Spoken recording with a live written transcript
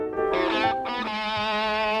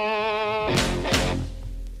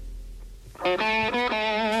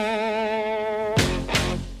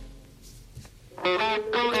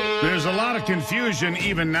confusion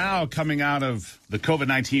even now coming out of the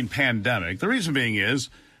COVID-19 pandemic. The reason being is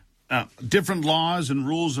different laws and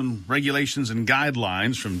rules and regulations and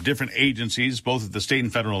guidelines from different agencies, both at the state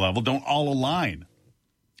and federal level, don't all align.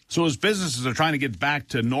 So as businesses are trying to get back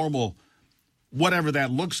to normal, whatever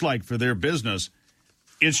that looks like for their business,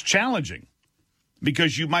 it's challenging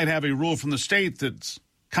because you might have a rule from the state that's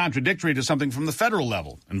contradictory to something from the federal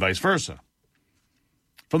level and vice versa.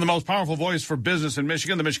 From the most powerful voice for business in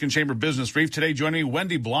Michigan, the Michigan Chamber Business Brief. Today joining me,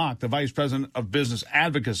 Wendy Block, the Vice President of Business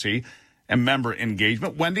Advocacy and Member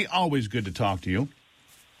Engagement. Wendy, always good to talk to you.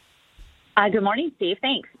 Good morning, Steve.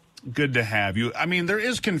 Thanks. Good to have you. I mean, there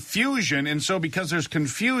is confusion, and so because there's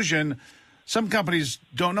confusion, some companies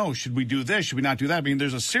don't know, should we do this, should we not do that? I mean,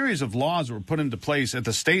 there's a series of laws that were put into place at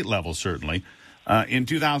the state level, certainly, in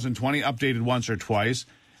 2020, updated once or twice,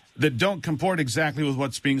 that don't comport exactly with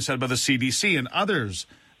what's being said by the CDC and others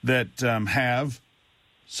that have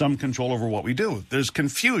some control over what we do. There's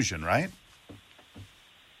confusion, right?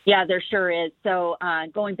 Yeah, there sure is. So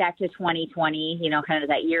going back to 2020, kind of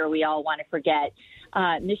that year we all want to forget,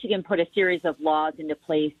 Michigan put a series of laws into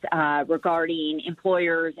place regarding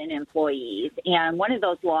employers and employees. And one of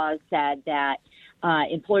those laws said that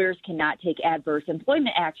employers cannot take adverse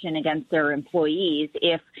employment action against their employees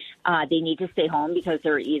if they need to stay home because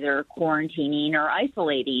they're either quarantining or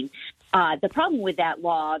isolating. The problem with that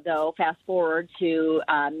law, though, fast forward to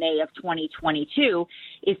May of 2022,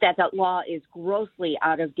 is that law is grossly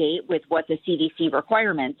out of date with what the CDC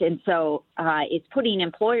requirements. And so it's putting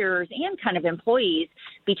employers and kind of employees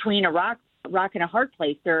between a rock and a hard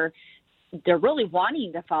place. They're really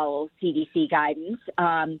wanting to follow CDC guidance,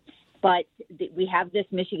 but we have this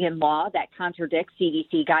Michigan law that contradicts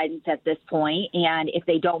CDC guidance at this point. And if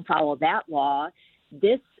they don't follow that law,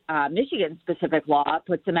 this Michigan-specific law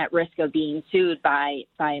puts them at risk of being sued by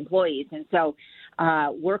employees. And so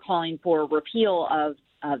we're calling for repeal of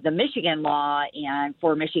the Michigan law and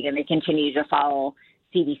for Michigan to continue to follow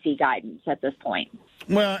CDC guidance at this point.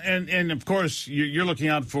 Well, and of course, you're looking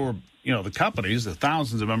out for, the companies, the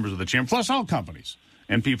thousands of members of the chamber, plus all companies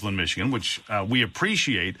and people in Michigan, which we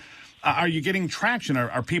appreciate. Are you getting traction?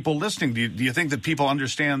 Are people listening? Do you think that people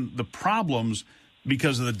understand the problems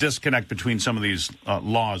because of the disconnect between some of these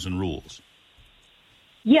laws and rules?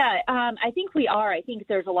 Yeah, I think we are. I think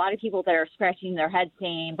there's a lot of people that are scratching their heads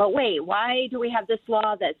saying, but wait, why do we have this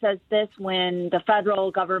law that says this when the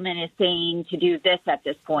federal government is saying to do this at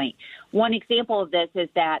this point? One example of this is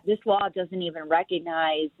that this law doesn't even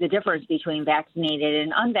recognize the difference between vaccinated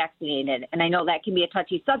and unvaccinated. And I know that can be a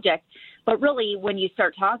touchy subject, but really when you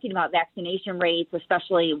start talking about vaccination rates,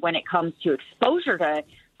 especially when it comes to exposure to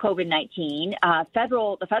COVID-19,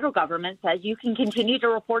 the federal government says you can continue to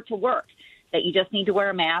report to work, that you just need to wear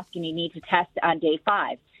a mask and you need to test on day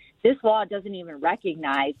 5. This law doesn't even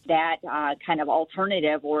recognize that kind of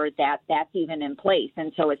alternative or that's even in place.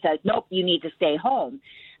 And so it says, nope, you need to stay home.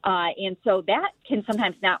 And so that can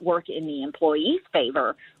sometimes not work in the employee's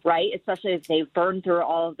favor, right? Especially if they've burned through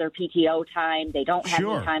all of their PTO time. They don't have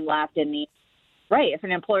any time left in the right. If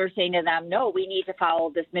an employer is saying to them, no, we need to follow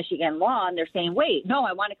this Michigan law, and they're saying, wait, no,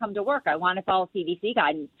 I want to come to work. I want to follow CDC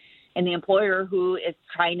guidance. And the employer who is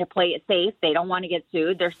trying to play it safe, they don't want to get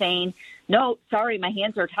sued. They're saying, no, sorry, my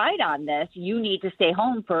hands are tied on this. You need to stay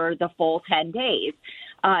home for the full 10 days.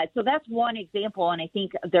 So that's one example. And I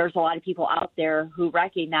think there's a lot of people out there who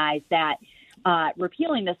recognize that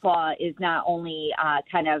repealing this law is not only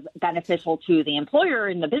kind of beneficial to the employer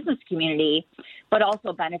and the business community, but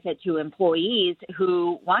also benefit to employees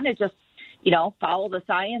who want to just, follow the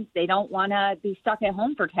science. They don't want to be stuck at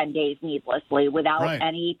home for 10 days needlessly without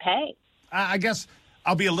any pay. I guess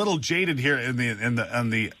I'll be a little jaded here on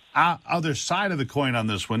the other side of the coin on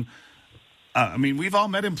this one. I mean, we've all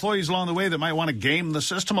met employees along the way that might want to game the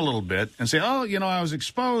system a little bit and say, oh, I was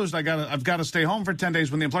exposed. I've got to stay home for 10 days.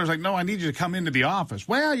 When the employer's like, no, I need you to come into the office.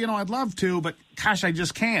 Well, I'd love to, but gosh, I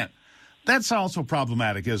just can't. That's also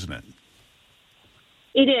problematic, isn't it?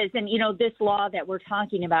 It is. And, this law that we're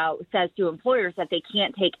talking about says to employers that they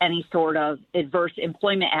can't take any sort of adverse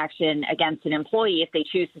employment action against an employee if they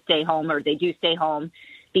choose to stay home or they do stay home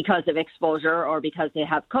because of exposure or because they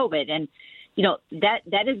have COVID. And,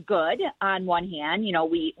 that is good on one hand.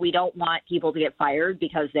 We don't want people to get fired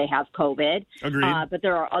because they have COVID. Agreed. But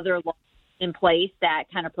there are other laws in place that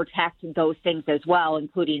kind of protect those things as well,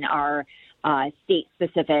 including our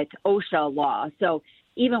state-specific OSHA law. So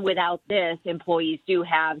even without this, employees do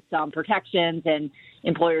have some protections, and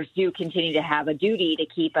employers do continue to have a duty to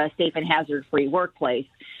keep a safe and hazard-free workplace.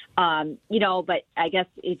 But I guess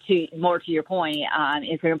more to your point,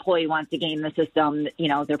 if an employee wants to game the system,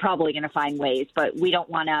 they're probably going to find ways. But we don't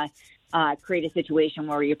want to create a situation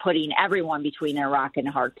where you're putting everyone between a rock and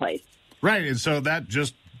a hard place. Right, and so that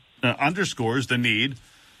just underscores the need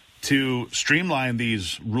to streamline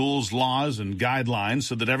these rules, laws, and guidelines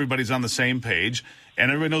so that everybody's on the same page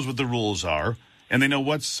and everybody knows what the rules are and they know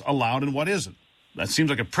what's allowed and what isn't. That seems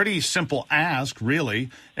like a pretty simple ask, really,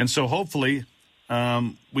 and so hopefully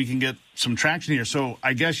we can get some traction here. So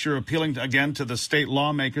I guess you're appealing, again, to the state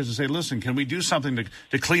lawmakers to say, listen, can we do something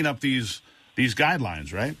to clean up these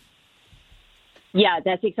guidelines, right? Yeah,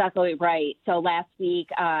 that's exactly right. So last week,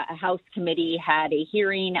 a House committee had a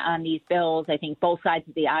hearing on these bills. I think both sides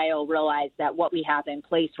of the aisle realized that what we have in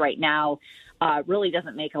place right now really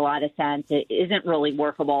doesn't make a lot of sense. It isn't really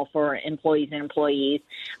workable for employees and employees.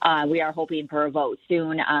 We are hoping for a vote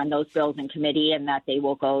soon on those bills in committee and that they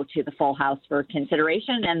will go to the full House for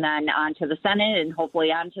consideration and then on to the Senate and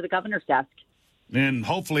hopefully on to the governor's desk. And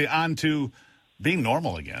hopefully on to being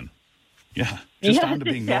normal again. Yeah, just on to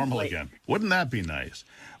being normal again. Wouldn't that be nice?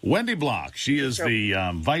 Wendy Block, she is the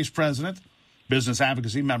Vice President, Business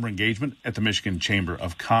Advocacy, Member Engagement at the Michigan Chamber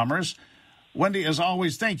of Commerce. Wendy, as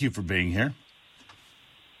always, thank you for being here.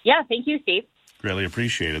 Yeah, thank you, Steve. Really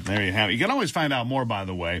appreciate it. There you have it. You can always find out more, by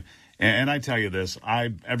the way. And I tell you this,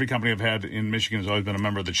 every company I've had in Michigan has always been a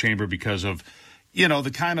member of the Chamber because of,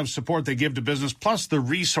 the kind of support they give to business, plus the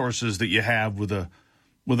resources that you have with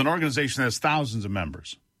an organization that has thousands of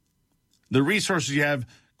members. The resources you have,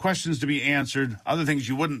 questions to be answered, other things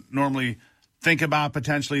you wouldn't normally think about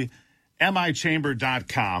potentially.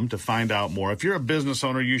 michamber.com to find out more. If you're a business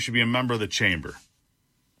owner, you should be a member of the Chamber.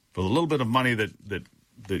 For the little bit of money that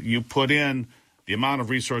you put in, the amount of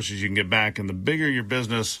resources you can get back, and the bigger your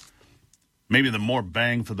business, maybe the more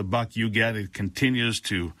bang for the buck you get. It continues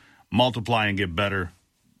to multiply and get better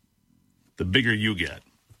the bigger you get.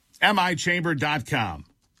 michamber.com.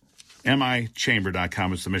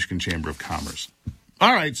 michamber.com. It's the Michigan Chamber of Commerce.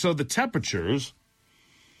 All right, so the temperatures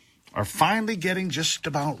are finally getting just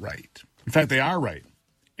about right. In fact, they are right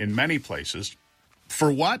in many places.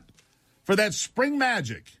 For what? For that spring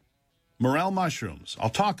magic, morel mushrooms. I'll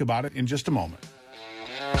talk about it in just a moment.